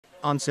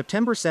On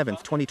September 7,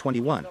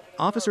 2021,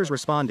 officers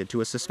responded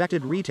to a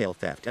suspected retail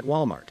theft at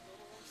Walmart.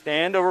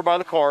 Stand over by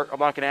the cart. I'm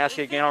not going to ask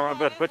you again. I'm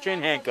going to put you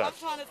in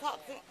handcuffs.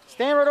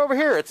 Stand right over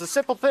here. It's a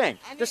simple thing.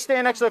 Just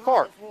stand next to the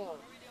cart.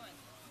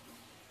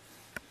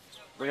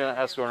 We're going to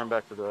escort him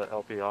back to the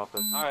LP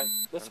office. All right,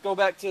 let's go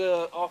back to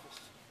the office.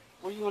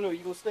 What are you going to do?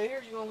 You going to stay here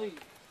or you going to leave?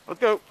 Let's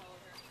go.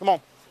 Come on.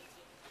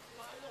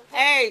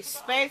 Hey,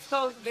 Space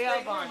Coast bail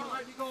bonding.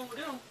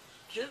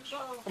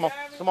 Come on.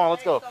 Come on,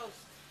 let's go.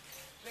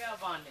 Bail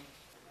bonding.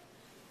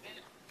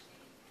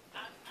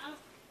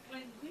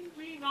 When we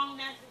read on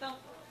that stuff,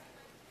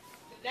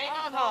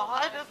 I don't know.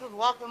 I just was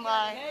walking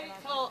by. They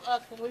told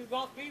us when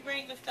we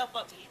bring the stuff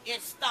up,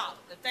 it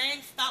stopped. The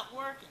thing stopped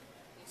working.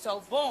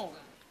 So boom.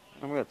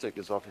 I'm going to take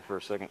this off you for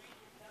a second.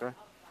 Okay?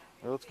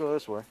 Well, let's go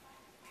this way.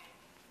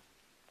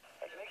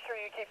 Make sure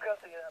you keep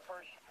custody of that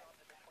first.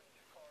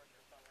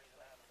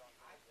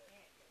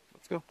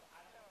 Let's go.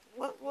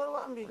 What We're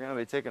going to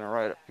be taking a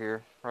right up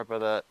here, right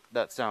by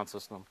that sound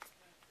system.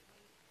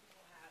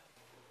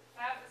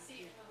 I have a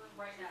seat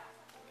right now.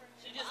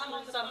 She just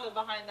moved something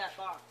behind that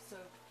box. So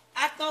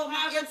I throw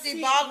my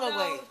empty bottle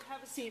away.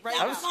 Have a seat right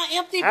That now. was my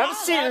empty bottle. Have a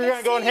seat or you're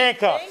going to go in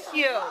handcuffs. Thank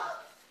you.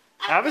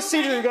 Have a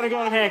seat or you're going to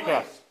go in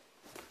handcuffs.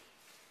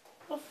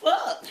 Well,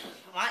 fuck.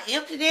 My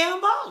empty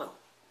damn bottle.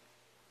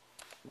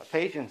 My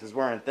patience is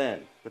wearing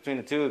thin between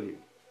the two of you.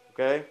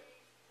 Okay?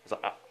 So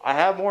I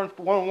have more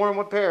than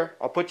one pair.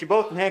 I'll put you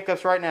both in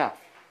handcuffs right now.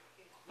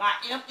 My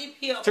empty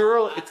pill. It's too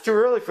early. It's too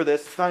early for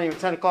this. It's not even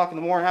 10 o'clock in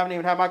the morning. I haven't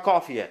even had my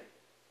coffee yet.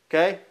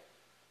 Okay?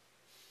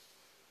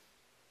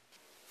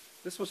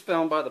 This was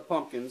found by the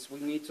pumpkins. We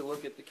need to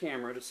look at the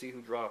camera to see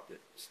who dropped it.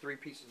 It's 3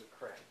 pieces of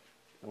crap.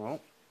 Well,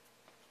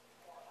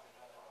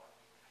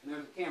 And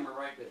there's a camera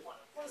right there.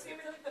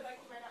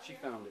 She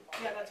found it.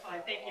 Yeah, that's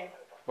fine. Thank you.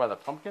 by the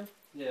pumpkin?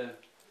 Yeah.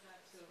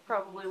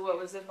 Probably what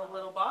was in the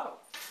little bottle.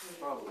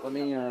 Probably. Let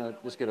me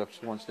just get a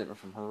sworn statement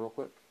from her real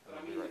quick.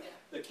 I mean,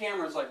 the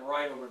camera's like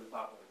right over the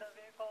top of it.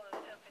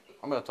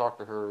 I'm going to talk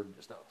to her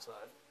just outside.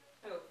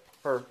 Who?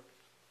 Her.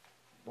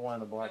 The one in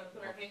the black.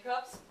 Put her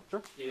handcuffs?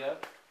 Sure. Yeah.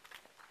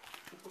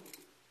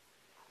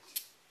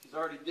 She's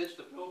already ditched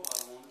the pill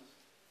bottle on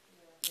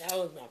us. That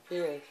was my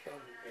pills.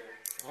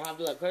 I have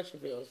blood pressure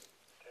pills.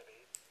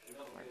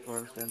 Right, go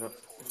ahead and stand up.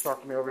 Just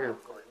talk to me over here.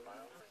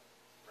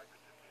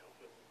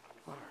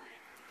 All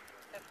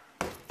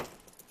right.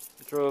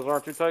 You sure those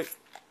aren't too tight?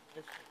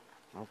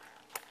 Okay.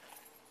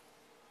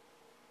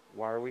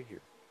 Why are we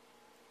here?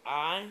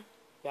 I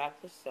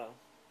got the stuff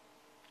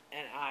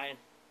and I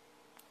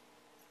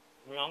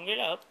rung it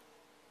up.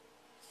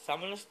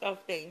 Some of the stuff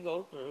didn't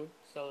go through,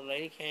 so the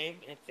lady came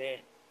and said,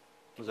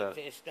 Who's that?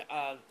 it's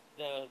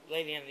the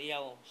lady in the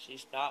yellow. She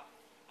stopped.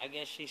 I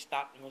guess she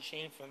stopped the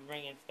machine from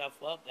bringing stuff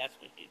up. That's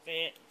what she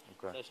said.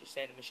 Okay. So she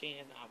said the machine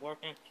is not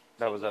working.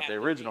 That So was we at the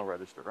have to original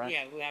register, right?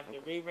 Yeah, we have to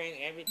re-bring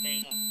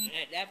everything up. And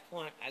at that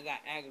point, I got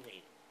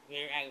aggravated,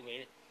 very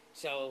aggravated.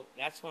 So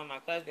that's when my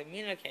cousin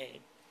Mina came,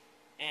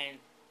 and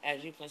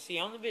as you can see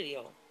on the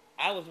video,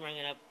 I was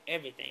bringing up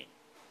everything,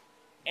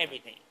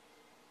 everything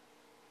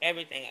I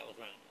was bringing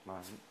up.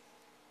 Right.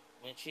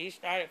 When she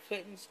started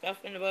putting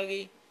stuff in the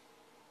buggy,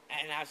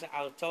 and I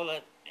was told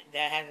her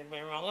that hasn't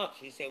been rung up.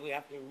 She said we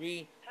have to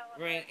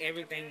bring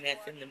everything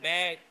that's in the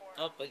bag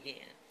up again,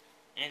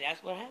 and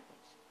that's what happens.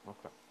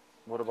 Okay.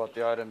 What about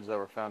the items that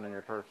were found in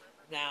your purse?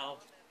 Now,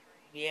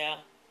 yeah,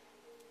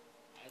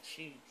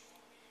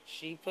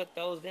 she put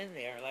those in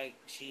there. Like,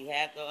 she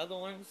had the other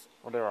ones.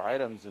 Well, there are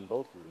items in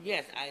both of them.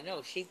 Yes, I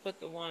know. She put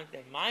the ones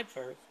in my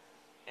purse,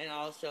 and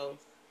also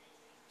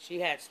she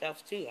had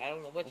stuff too. I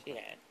don't know what she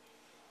had.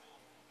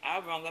 I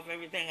rung up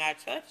everything I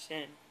touched,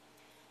 and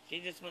she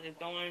just went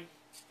throwing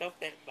stuff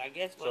that I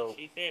guess what So,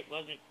 she said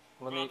wasn't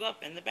rung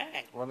up in the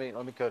bag. Let me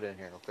cut in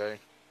here, okay?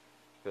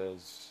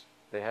 Because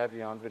they have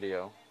you on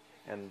video,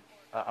 and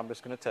I'm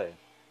just going to tell you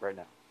right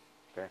now,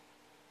 okay?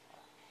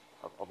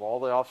 Of all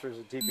the officers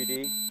at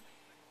TPD,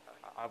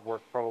 I've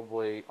worked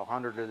probably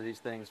 100 of these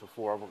things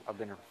before. I've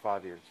been here for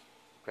 5 years,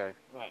 okay?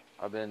 Right.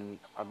 I've been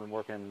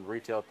working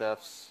retail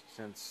thefts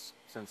since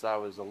I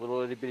was a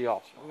little itty bitty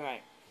officer,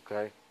 Right.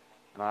 okay?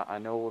 And I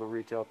know what a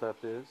retail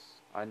theft is.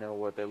 I know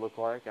what they look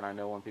like, and I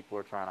know when people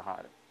are trying to hide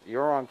it.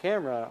 You're on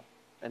camera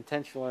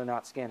intentionally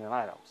not scanning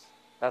items.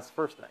 That's the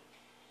first thing,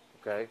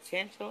 okay?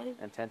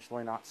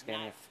 Intentionally not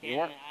scanning. Not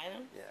scanning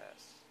items?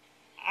 Yes.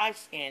 I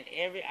scanned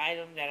every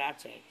item that I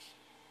touched.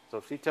 So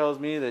if she tells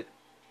me that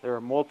there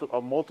are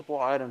multiple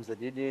items that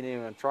you didn't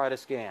even try to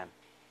scan,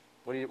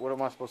 what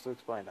am I supposed to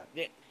explain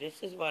that?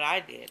 This is what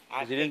I did.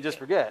 Because you didn't just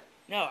forget.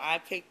 No,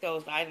 I picked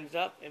those items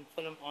up and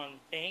put them on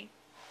the thing.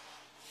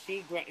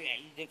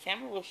 The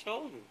camera will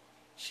show you.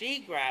 She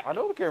grabbed I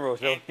know the camera will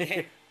show and,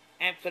 you.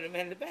 and put them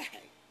in the bag.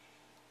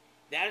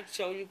 That'll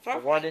show you perfect.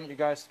 But why didn't you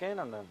guys scan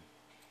them then?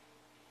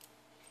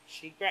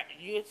 She grabbed.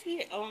 You'll see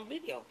it on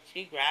video.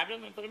 She grabbed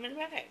them and put them in the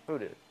bag. Who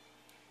did?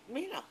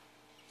 Mina.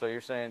 So you're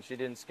saying she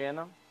didn't scan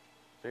them?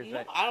 So you're No,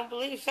 saying, I don't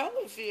believe so.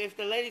 If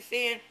the lady's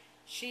saying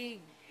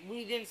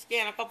we didn't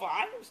scan a couple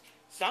items,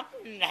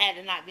 something had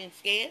to not been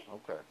scanned.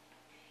 okay.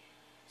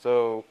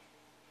 So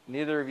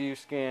neither of you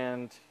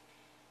scanned.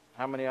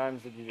 How many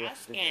items did you I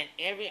scanned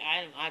every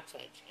item I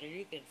touched, and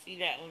you can see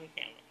that on the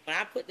camera. When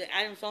I put the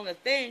items on the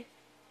thing,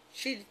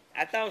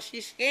 I thought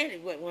she scanned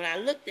it, but when I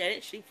looked at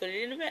it, she put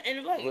it in the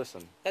bag.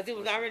 Listen. Because it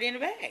was already in the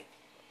bag.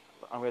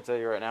 I'm going to tell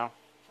you right now.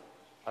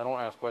 I don't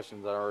ask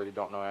questions that I already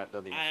don't know. I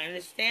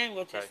understand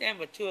what you're saying,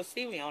 but you'll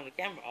see me on the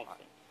camera,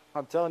 officer.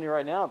 I'm telling you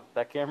right now,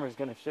 that camera is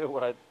going to show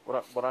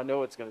what I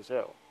know it's going to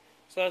show.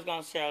 So it's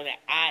going to show that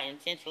I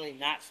intentionally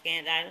not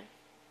scanned items?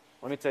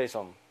 Let me tell you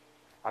something.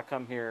 I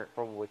come here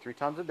probably 3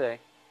 times a day.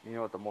 You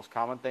know what the most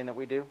common thing that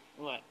we do?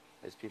 What?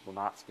 Is people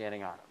not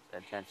scanning items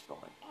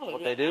intentionally. Oh,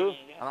 what yeah, they do,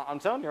 I mean, I'm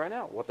telling you right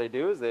now, what they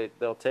do is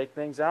they'll take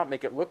things out,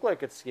 make it look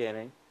like it's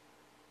scanning.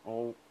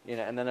 Oh, you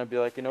know, and then they'll be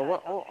like, you know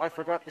what? Oh, I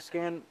forgot to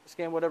scan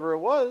whatever it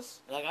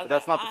was. Like but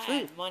that's not the I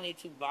truth. had money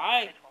to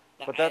buy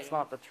the But that's item.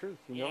 not the truth.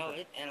 You know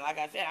that. And like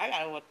I said, I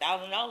got over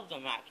 $1,000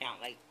 on my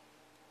account. Like,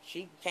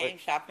 she came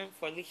shopping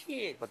for the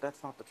kids. But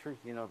that's not the truth.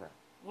 You know that.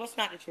 What's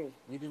not the truth?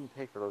 You didn't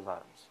pay for those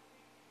items.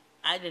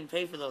 I didn't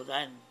pay for those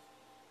items.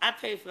 I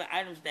paid for the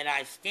items that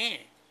I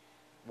scanned.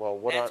 Well,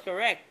 That's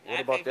correct. What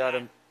about the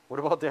item? What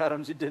about the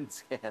items you didn't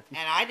scan? And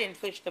I didn't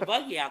push the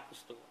buggy out the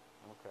store.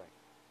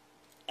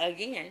 Okay.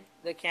 Again,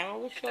 the camera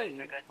will show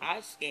you I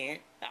scanned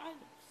the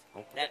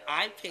items that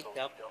I picked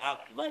up out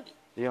the buggy.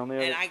 The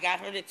only And I got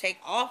her to take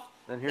off.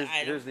 Then the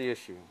item. here's the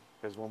issue.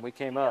 Because when we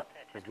came up,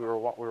 because we were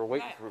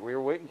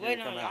waiting for you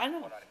to come out. I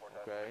know.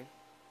 Okay.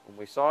 When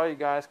we saw you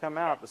guys come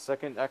out, the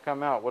second I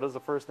come out, what is the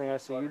first thing I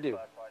see you do?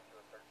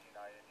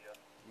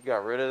 You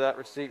got rid of that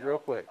receipt real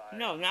quick.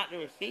 No, not the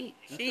receipt.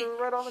 You threw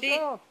it right on the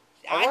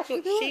ground.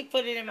 She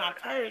put it in my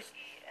purse,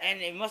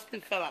 and it must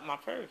have fell out my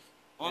purse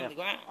on the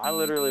ground. I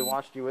literally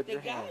watched you with The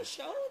your guy hand.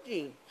 showed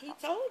you. He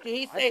told you.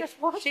 He I said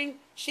just watched-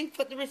 she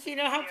put the receipt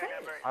in her purse.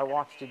 I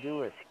watched you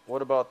do it.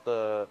 What about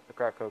the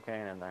crack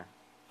cocaine in there?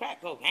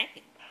 Crack cocaine.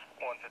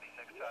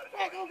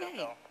 Crack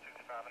cocaine.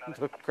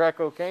 The crack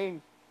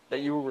cocaine that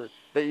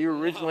you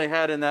originally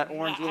had in that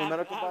orange little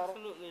medical bottle?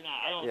 Absolutely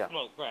not. I don't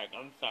smoke crack.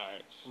 I'm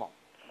sorry. Come on.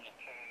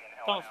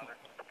 Don't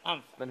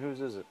smoke. Then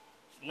whose is it?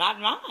 Not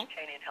mine.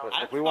 But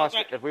I if we smoke watch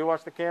crack. if we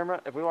watch the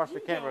camera, You can watch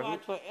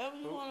whatever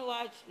you want to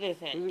watch.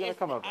 Listen, who's gonna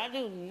come up I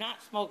here? do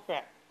not smoke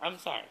crack. I'm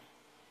sorry.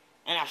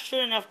 And I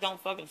sure enough don't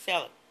fucking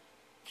sell it.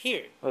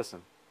 Here.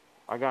 Listen,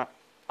 I got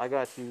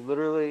you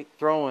literally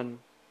throwing.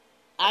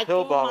 I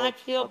pill threw bottle- my a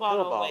pill pill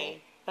bottle bottle.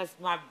 away. Cause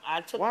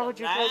I took Why the would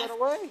you last, throw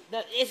that away?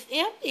 It's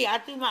empty.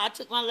 I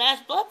took my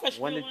last blood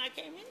pressure When pill did- when I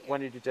came in here.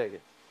 When did you take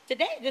it?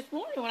 Today, this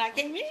morning when I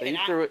came in. So you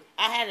I, threw it-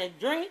 I had a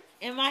drink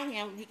in my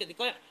hand. You could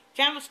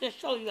cameras can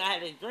show you. I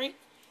had a drink,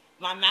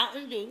 my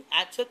Mountain Dew.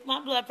 I took my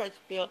blood pressure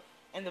pill,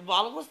 and the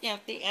bottle was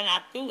empty, and I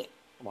threw it.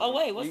 Come on,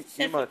 Wait, what's the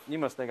sense? you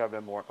must think I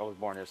was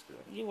born yesterday.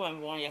 You weren't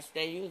born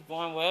yesterday. You was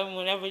born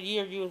whenever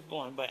year you was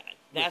born. But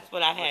that's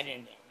what I had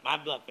in there. My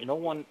blood pressure. No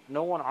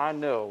one I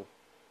know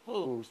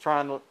who's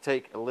trying to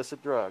take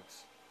illicit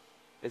drugs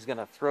is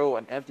gonna throw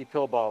an empty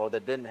pill bottle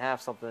that didn't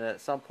have something in it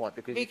at some point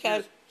because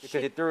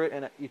you threw it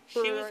in a.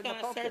 She was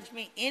gonna search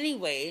me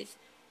anyways,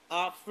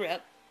 off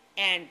rip,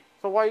 and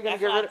so why are you gonna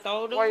get rid of?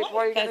 Why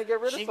are you gonna get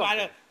rid of she something? might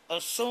have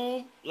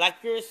assumed, like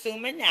you're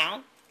assuming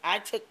now. I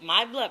took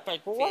my blood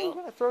pressure Well, why are you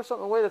pill. gonna throw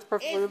something away that's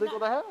perfectly It's illegal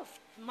to have?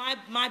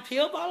 My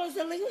pill bottle is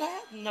illegal to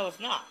have? No, it's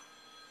not.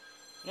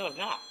 No, it's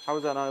not. How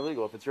is that not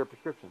illegal if it's your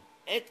prescription?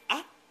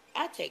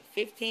 I take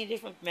 15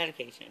 different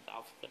medications,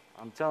 officer.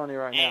 I'm telling you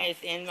right And now. it's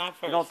in my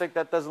purse. You don't think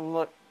that doesn't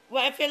look?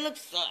 Well, if it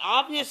looks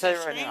obvious I'll and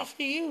tell you right now. strange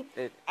to you,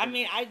 It, I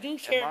mean, I do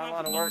carry in my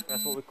line of work,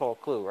 that's what we call a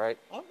clue, right?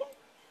 Okay.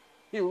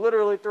 You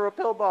literally threw a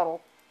pill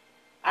bottle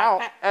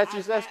out as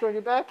she's escorting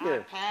you back I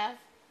here. passed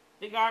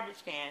the garbage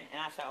can, and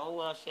I said, oh,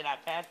 well, shit, I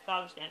passed the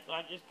garbage can, so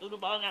I just threw the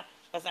ball down,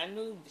 because I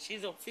knew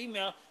she's a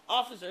female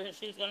officer, and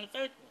she's going to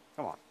search me.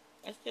 Come on.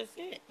 That's just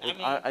it.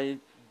 I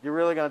mean, You're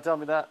really gonna tell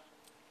me that?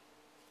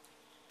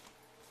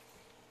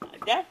 I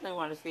definitely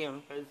want to see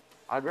him, because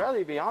I'd rather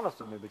you be honest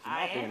with me, but you're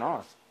I not being am.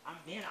 honest. I'm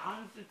being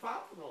honest as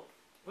possible.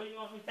 What do you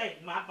want me to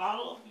take? My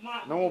bottle?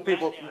 Normal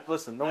people,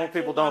 listen. Normal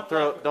people don't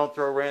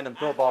throw random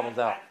pill bottles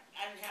out.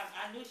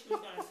 I knew she was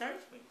going to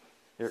search me.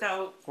 Here,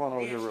 So, come on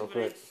over if here she real would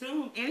quick.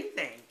 assume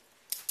anything.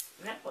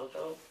 And that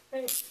photo.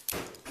 Hey.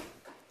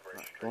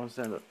 Go and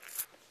stand up.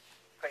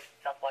 Great,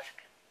 South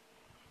Washington.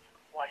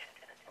 Washington.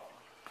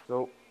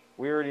 So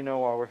we already know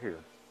why we're here.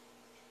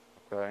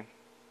 Okay.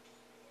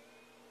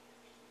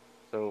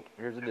 So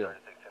here's the deal.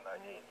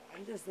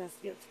 I just didn't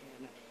skip scan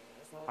nothing.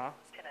 That's all. Huh?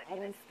 I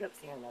didn't skip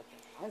scan nothing.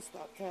 I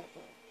stopped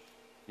tapping.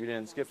 You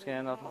didn't skip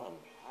scan nothing.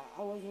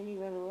 I wasn't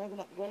even revving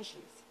up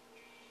groceries.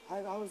 I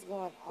was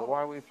going. But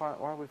why we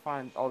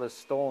find all this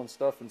stolen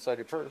stuff inside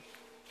your purse?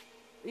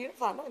 You didn't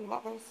find nothing in my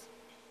purse.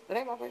 That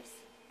ain't my purse.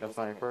 That's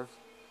not your purse.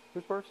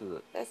 Whose purse is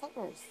it? That's her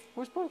purse.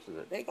 Whose purse is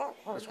it? They got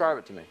her. Describe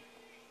it to me.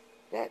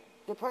 That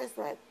the purse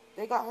that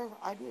they got her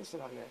ID and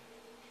shit on there.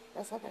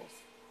 That's her purse.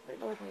 They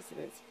know what purse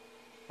it is.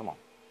 Come on.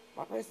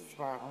 My purse is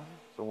brown.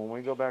 So when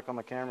we go back on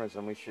the cameras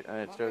and and it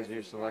My shows purse you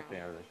is selecting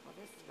brown. everything. My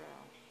purse is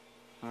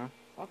brown.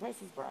 Huh? My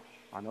purse is brown.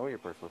 I know what your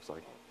purse looks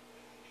like.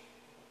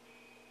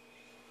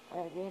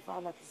 I didn't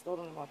find nothing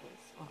stolen in my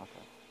purse.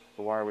 Okay.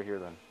 So why are we here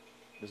then?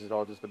 This is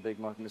all just a big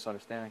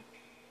misunderstanding?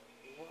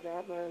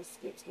 Whatever,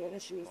 skip skin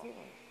and shoes. Yeah.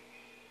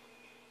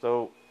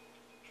 So,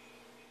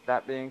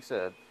 that being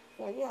said,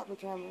 So you have the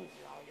camera.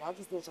 Y'all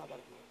just do what y'all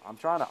gotta do.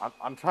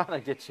 I'm trying to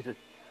get you to,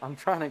 I'm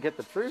trying to get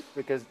the truth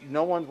because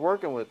no one's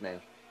working with me.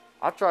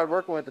 I've tried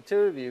working with the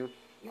two of you.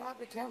 You have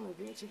the camera.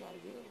 Do what you gotta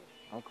do.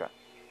 Okay.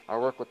 I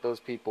work with those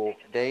people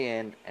day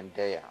in and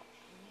day out.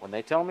 When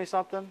they tell me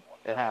something,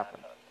 it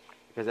happens.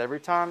 Because every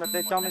time that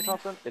they tell me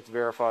something, it's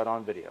verified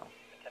on video.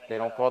 They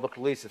don't call the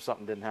police if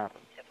something didn't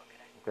happen.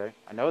 Okay?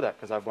 I know that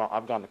because I've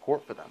gone to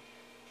court for them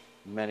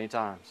many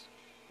times.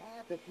 I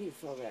have to pee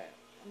so bad.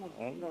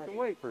 You can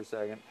wait for a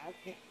second. I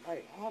can't.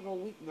 Like, I have a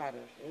weak bladder.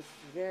 It's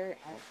very.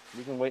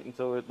 You can wait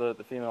until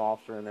the female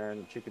officer in there,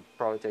 and she could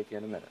probably take you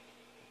in a minute.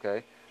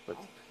 Okay? But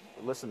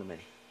listen to me.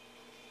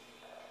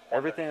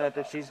 Everything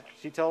that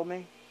she told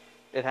me,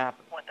 it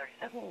happened.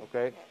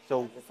 Okay?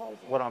 So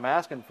what I'm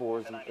asking for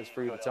is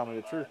for you to tell me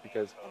the truth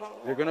because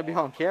you're going to be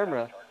on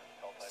camera,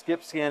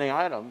 skip scanning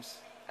items,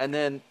 and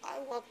then I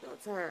walked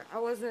up to her. I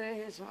wasn't in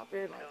here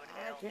shopping. Like,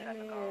 I came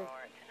in here.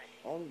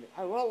 And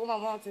I rode with my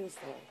mom to the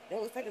store. They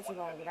was taking too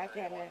long, but I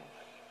came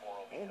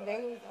in. And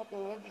they was up the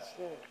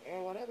register.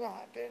 And whatever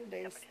happened,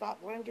 they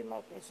stopped ringing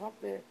up or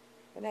something.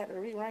 And had to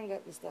re-ring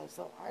up and stuff.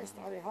 So I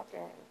started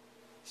helping her.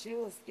 She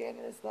was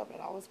scanning and stuff,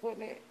 and I was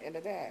putting it in the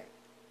bag.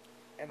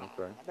 And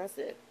that's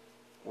it.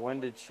 when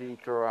did she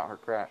throw out her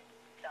crack?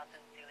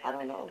 I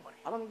don't know.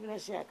 I don't even know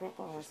if she had crack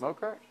on her. Smoke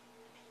crack?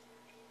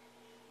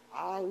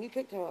 We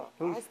picked her up.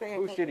 Who's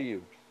she to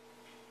you?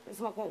 It's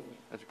my cousin.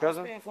 That's your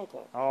cousin? I stay in Florida.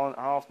 How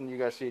often do you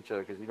guys see each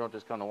other? Because you don't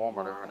just come to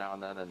Walmart every now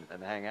and then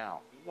and hang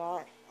out.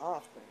 Not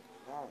often.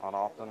 Not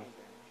often?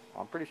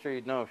 I'm pretty sure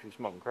you'd know if she's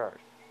smoking crack.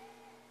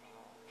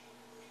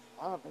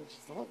 I don't think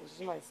she's smoking.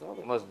 She might smoke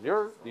it. Unless it's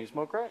yours. Do you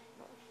smoke crack?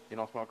 You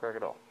don't smoke crack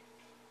at all?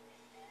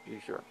 You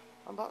sure?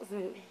 I'm about to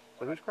say.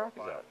 But whose crack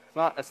is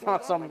that? It's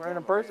not some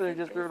random person who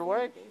just threw it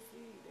away. They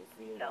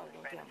see it on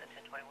camera.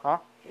 Huh?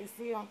 They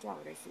see it on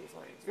camera. They see it.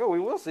 Sorry. Yo, we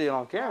will see it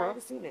on I camera.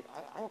 already seen it.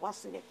 I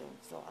watched it with them,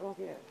 so I don't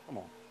care. Come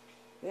on.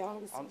 They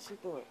already see she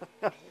threw it.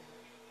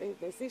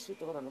 they see she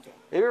threw it on the camera.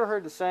 Have you ever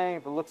heard the saying,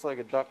 if it looks like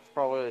a duck, it's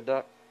probably a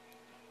duck?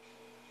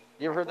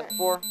 You ever heard that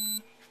before?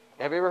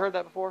 Have you ever heard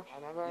that before? I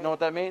never. You know what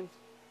that means?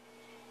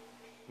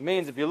 It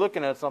means if you're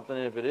looking at something,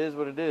 if it is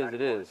what it is,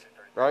 it is.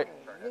 Right?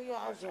 Do your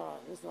job.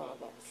 That's all I'm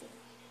about to say.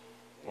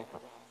 Okay.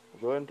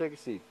 Go ahead and take a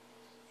seat.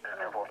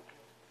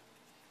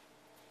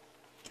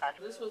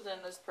 This was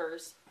in this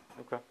purse.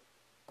 Okay.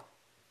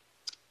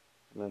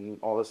 And then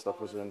all this stuff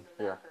was in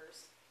here. That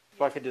purse.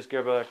 If I could just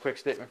give a quick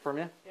statement from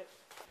you. Yep.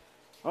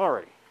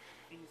 Alright.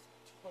 These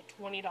like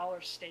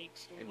 $20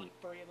 steaks. There were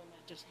like 3 of them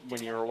that just.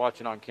 When you were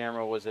watching on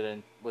camera, did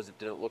it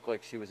look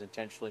like she was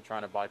intentionally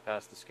trying to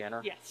bypass the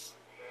scanner? Yes.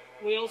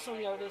 We also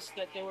noticed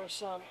that there were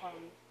some, I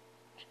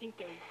think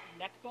they're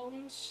neck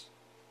bones.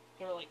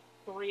 There were like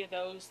 3 of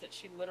those that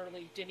she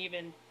literally didn't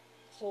even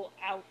pull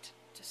out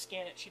to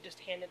scan it. She just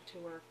handed it to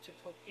her to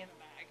put in a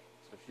bag.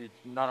 So she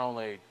not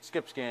only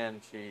skip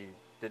scanned, she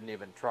didn't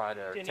even try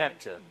to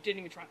attempt to. Didn't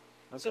even try.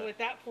 Okay. So at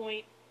that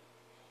point,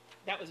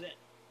 that was it.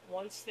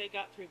 Once they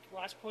got through the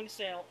last point of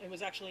sale, it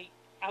was actually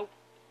out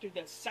through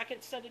the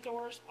second set of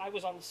doors. I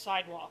was on the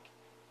sidewalk,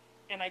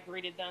 and I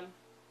greeted them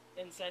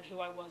and said who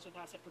I was with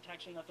asset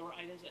protection, that there were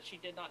items that she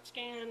did not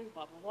scan,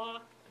 blah, blah, blah.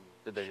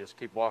 Did they just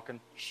keep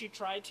walking? She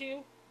tried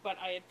to, but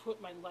I had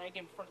put my leg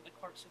in front of the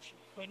cart so she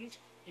couldn't.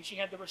 And she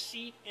had the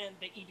receipt and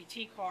the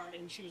EBT card,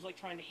 and she was like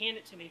trying to hand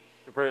it to me.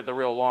 The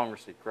real long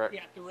receipt, correct?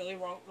 Yeah, the really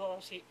long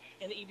receipt.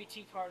 And the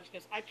EBT card, she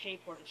goes, I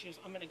paid for it. And she goes,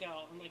 I'm going to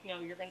go. I'm like, no,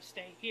 you're going to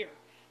stay here.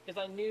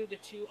 Because I knew the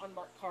 2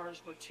 unmarked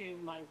cars were to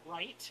my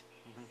right.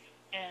 Mm-hmm.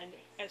 And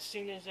as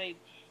soon as they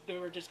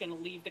were just going to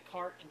leave the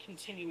cart and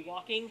continue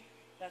walking,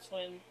 that's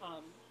when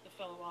the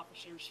fellow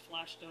officers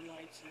flashed their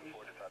lights. And,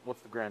 what's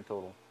the grand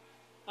total?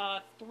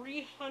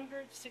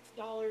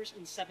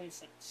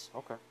 $306.07.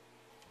 Okay.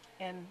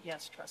 And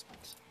yes,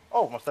 trespass.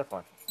 Oh, most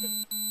definitely.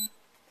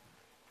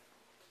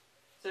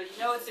 So you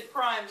know it's a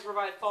crime to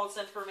provide false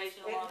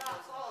information It's along not those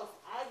lines. false.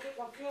 I get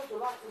confused a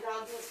lot because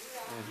y'all just.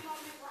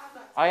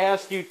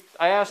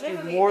 I asked you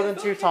more than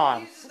 2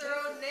 times. Uses their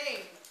own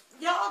name.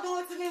 Y'all do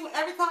it to me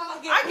every time I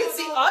get. I can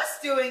see us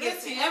doing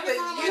it to you, every but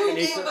time I you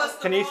get gave us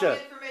the Kanisha. wrong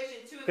information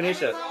too.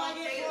 Kanisha. Every time I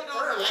get pulled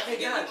over, I can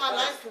give you my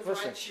license,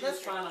 Listen. right? She was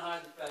trying to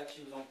hide the fact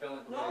she was on fill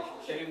information.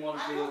 She didn't want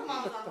to I be know mine was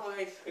on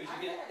probation. because I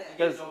you said that.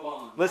 get no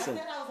bond. Listen, I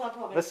said I was on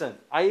probation. listen.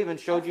 I even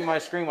showed you my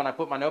screen when I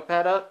put my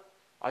notepad up.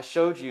 I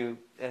showed you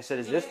and I said,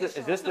 "Is this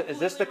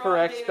the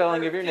correct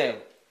spelling of your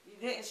name?" You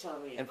didn't show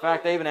me. In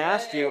fact, I even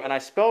asked you, and I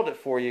spelled it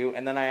for you,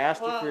 and then I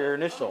asked you for your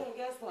initial. Okay,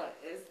 guess what?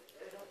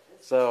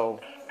 So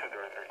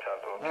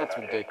that's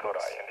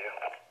ridiculous.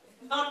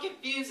 Not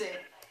confusing.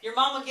 Your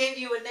mama gave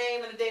you a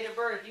name and a date of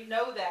birth. You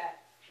know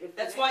that.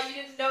 That's why you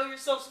didn't know your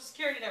social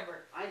security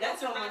number.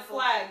 That's a red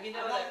flag. You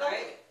know that,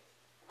 right?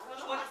 I don't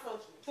know my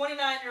social.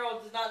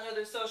 29-year-old does not know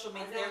their social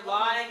means. They're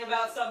lying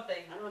about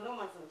something. I don't know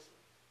my social.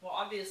 Well,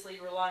 obviously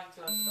you were lying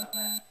to us about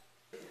that.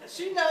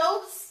 She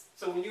knows.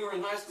 So when you were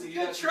in high school, you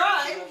Good got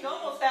try. You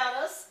almost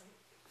had us.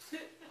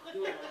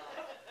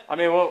 I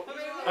mean, well,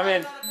 I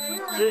mean,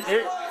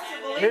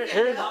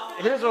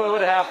 here's what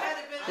would have happened.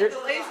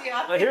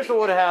 Here's what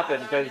would have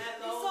happened, because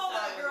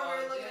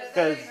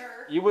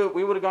we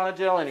would have gone to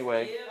jail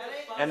anyway,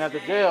 and at the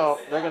jail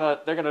they're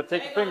gonna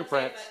take your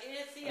fingerprints,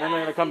 and then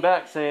they're gonna come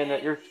back saying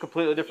that you're a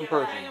completely different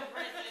person,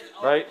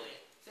 right?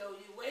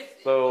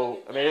 So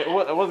I mean, it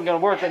wasn't gonna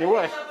work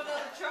anyway.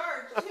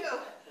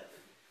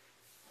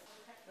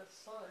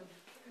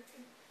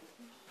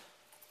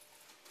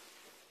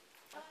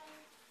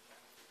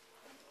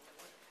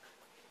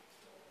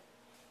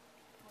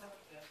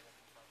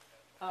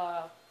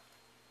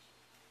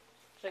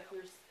 Check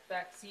your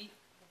back seat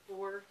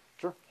before,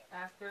 Sure.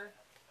 after.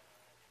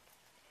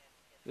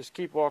 Just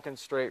keep walking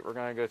straight. We're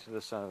gonna go to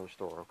the center of the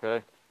store,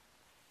 okay?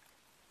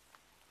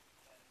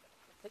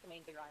 Take the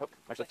main big Oh,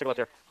 actually, take a left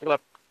here. Take a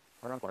left.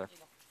 Right around the corner.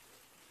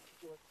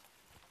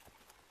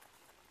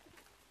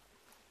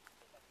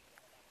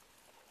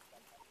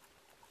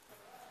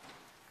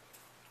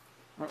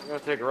 All right, we're gonna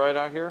take a right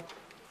out here.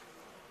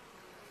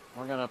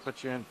 We're gonna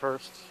put you in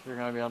first. You're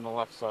gonna be on the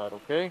left side,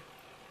 okay?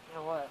 You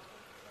know what?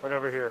 Right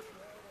over here.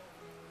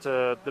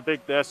 To the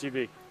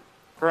SUV.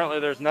 Currently,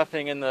 there's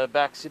nothing in the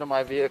back seat of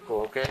my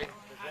vehicle, okay? If there's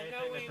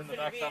anything that's in the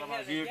back side of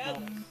my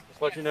vehicle,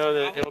 just let you know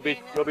that you'll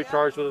be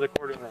charged with it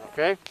accordingly,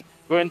 okay?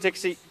 Go ahead and take a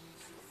seat.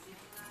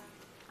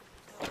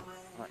 All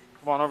right,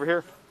 come on over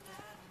here.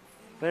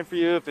 Same for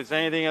you. If there's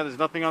anything, there's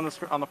nothing on the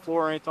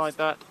floor or anything like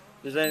that.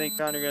 If there's anything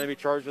found, you're going to be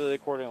charged with it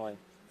accordingly.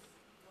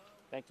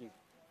 Thank you.